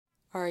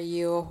Are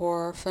you a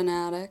horror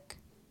fanatic?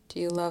 Do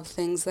you love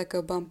things that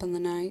go bump in the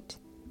night?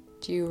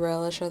 Do you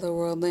relish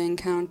otherworldly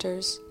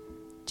encounters?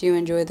 Do you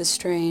enjoy the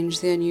strange,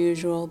 the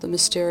unusual, the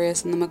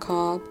mysterious, and the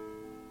macabre?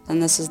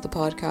 Then this is the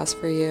podcast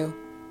for you.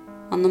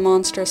 On the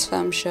Monstrous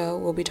Femme Show,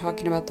 we'll be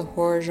talking about the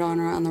horror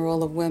genre and the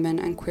role of women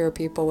and queer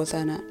people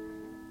within it.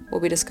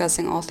 We'll be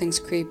discussing all things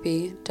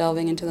creepy,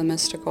 delving into the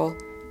mystical,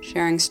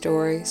 sharing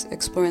stories,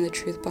 exploring the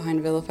truth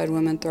behind vilified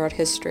women throughout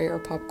history or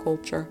pop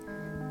culture,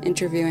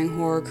 interviewing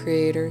horror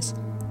creators,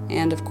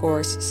 and of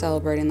course,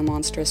 celebrating the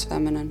monstrous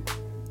feminine.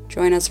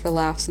 Join us for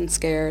laughs and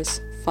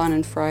scares, fun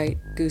and fright,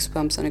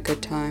 goosebumps, and a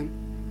good time.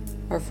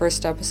 Our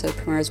first episode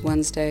premieres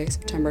Wednesday,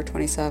 September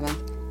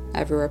 27th,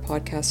 everywhere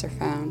podcasts are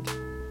found.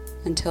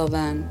 Until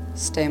then,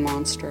 stay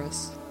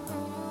monstrous.